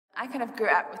I kind of grew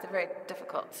up with a very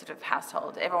difficult sort of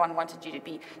household. Everyone wanted you to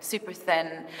be super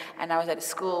thin, and I was at a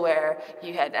school where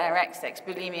you had anorexics,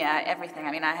 bulimia, everything.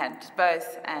 I mean, I had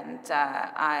both, and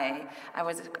I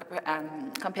was a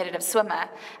competitive swimmer,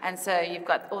 and so you've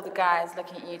got all the guys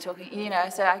looking at you, talking,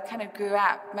 so I kind of grew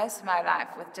up most of my life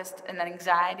with just an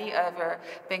anxiety over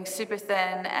being super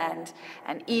thin and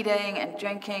eating and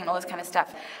drinking and all this kind of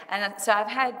stuff. And so I've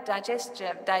had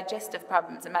digestive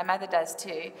problems, and my mother does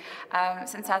too,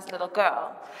 since I was a little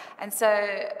girl. And so,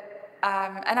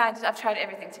 I've tried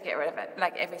everything to get rid of it,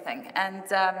 like everything. And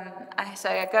so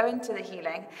I go into the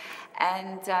healing,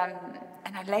 and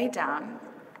I lay down,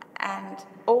 and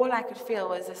all I could feel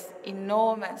was this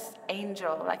enormous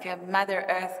angel, like a Mother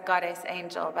Earth goddess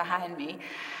angel behind me.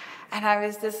 And I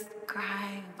was just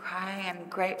crying and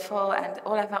grateful, and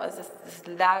all I felt was this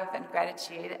love and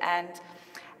gratitude.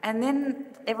 And then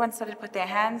everyone started to put their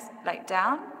hands like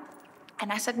down,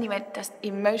 and I suddenly went just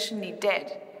emotionally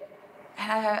dead.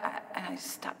 And I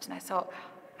stopped and I thought,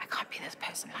 I can't be this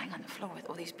person lying on the floor with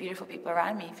all these beautiful people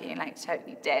around me feeling like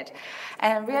totally dead.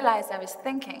 And I realized I was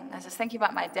thinking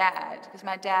about my dad, because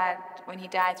my dad, when he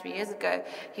died 3 years ago,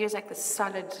 he was like this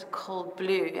solid, cold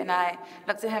blue. And I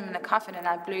looked at him in the coffin and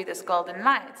I blew this golden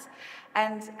light.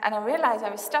 And I realized I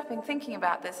was stopping thinking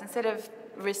about this instead of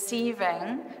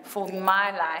receiving for my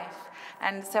life.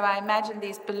 And so I imagined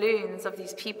these balloons of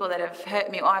these people that have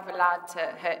hurt me or I've allowed to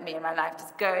hurt me in my life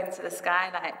just go into the sky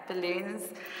like balloons.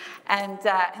 And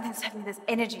then suddenly this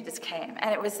energy just came.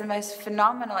 And it was the most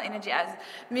phenomenal energy. I was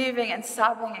moving and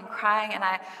sobbing and crying. And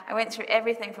I went through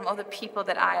everything from all the people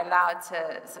that I allowed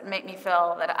to make me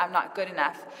feel that I'm not good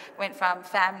enough. Went from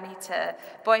family to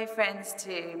boyfriends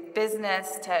to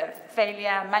business to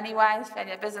failure, money-wise,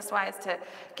 failure business-wise, to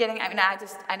getting,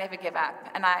 I never give up.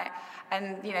 And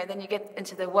then you get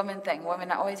into the woman thing.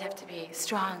 Women always have to be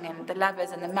strong, and the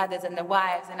lovers and the mothers and the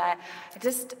wives. And I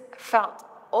just felt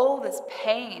all this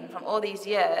pain from all these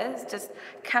years just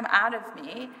come out of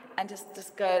me and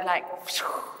just go like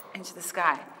into the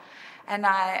sky. And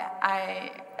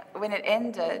when it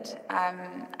ended,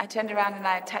 I turned around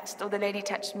and the lady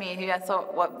touched me, who I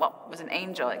thought what was an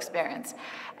angel experience.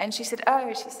 And she said,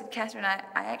 Catherine, I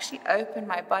actually opened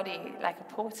my body like a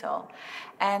portal,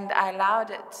 and I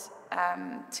allowed it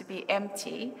to be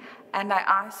empty, and I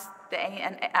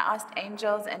asked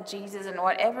angels and Jesus and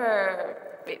whatever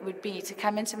it would be to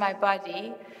come into my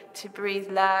body to breathe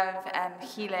love and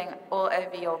healing all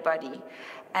over your body.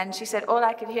 And she said, all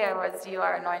I could hear was, you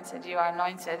are anointed, you are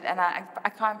anointed. And I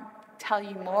can't tell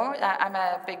you more. I'm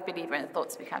a big believer in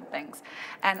thoughts become things.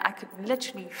 And I could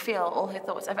literally feel all her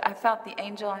thoughts. I felt the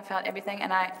angel, I felt everything.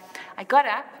 And I got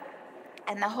up,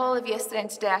 and the whole of yesterday and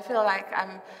today, I feel like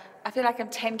I'm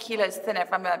 10 kilos thinner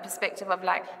from a perspective of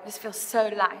I just feel so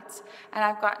light. And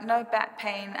I've got no back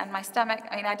pain, and my stomach,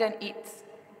 I don't eat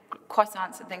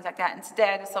croissants and things like that. And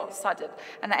today I just sort of sodded,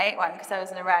 and I ate one because I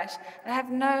was in a rush. And I have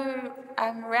no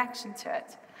reaction to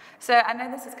it. So I know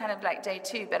this is kind of like day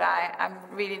 2, but I'm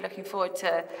really looking forward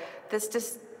to this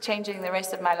just changing the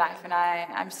rest of my life. And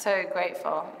I'm so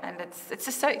grateful. And it's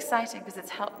just so exciting because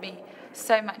it's helped me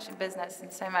so much in business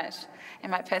and so much in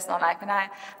my personal life. And I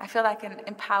feel like an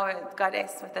empowered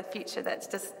goddess with a future that's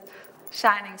just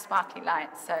shining, sparkly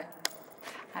light. So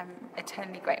I'm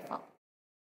eternally grateful.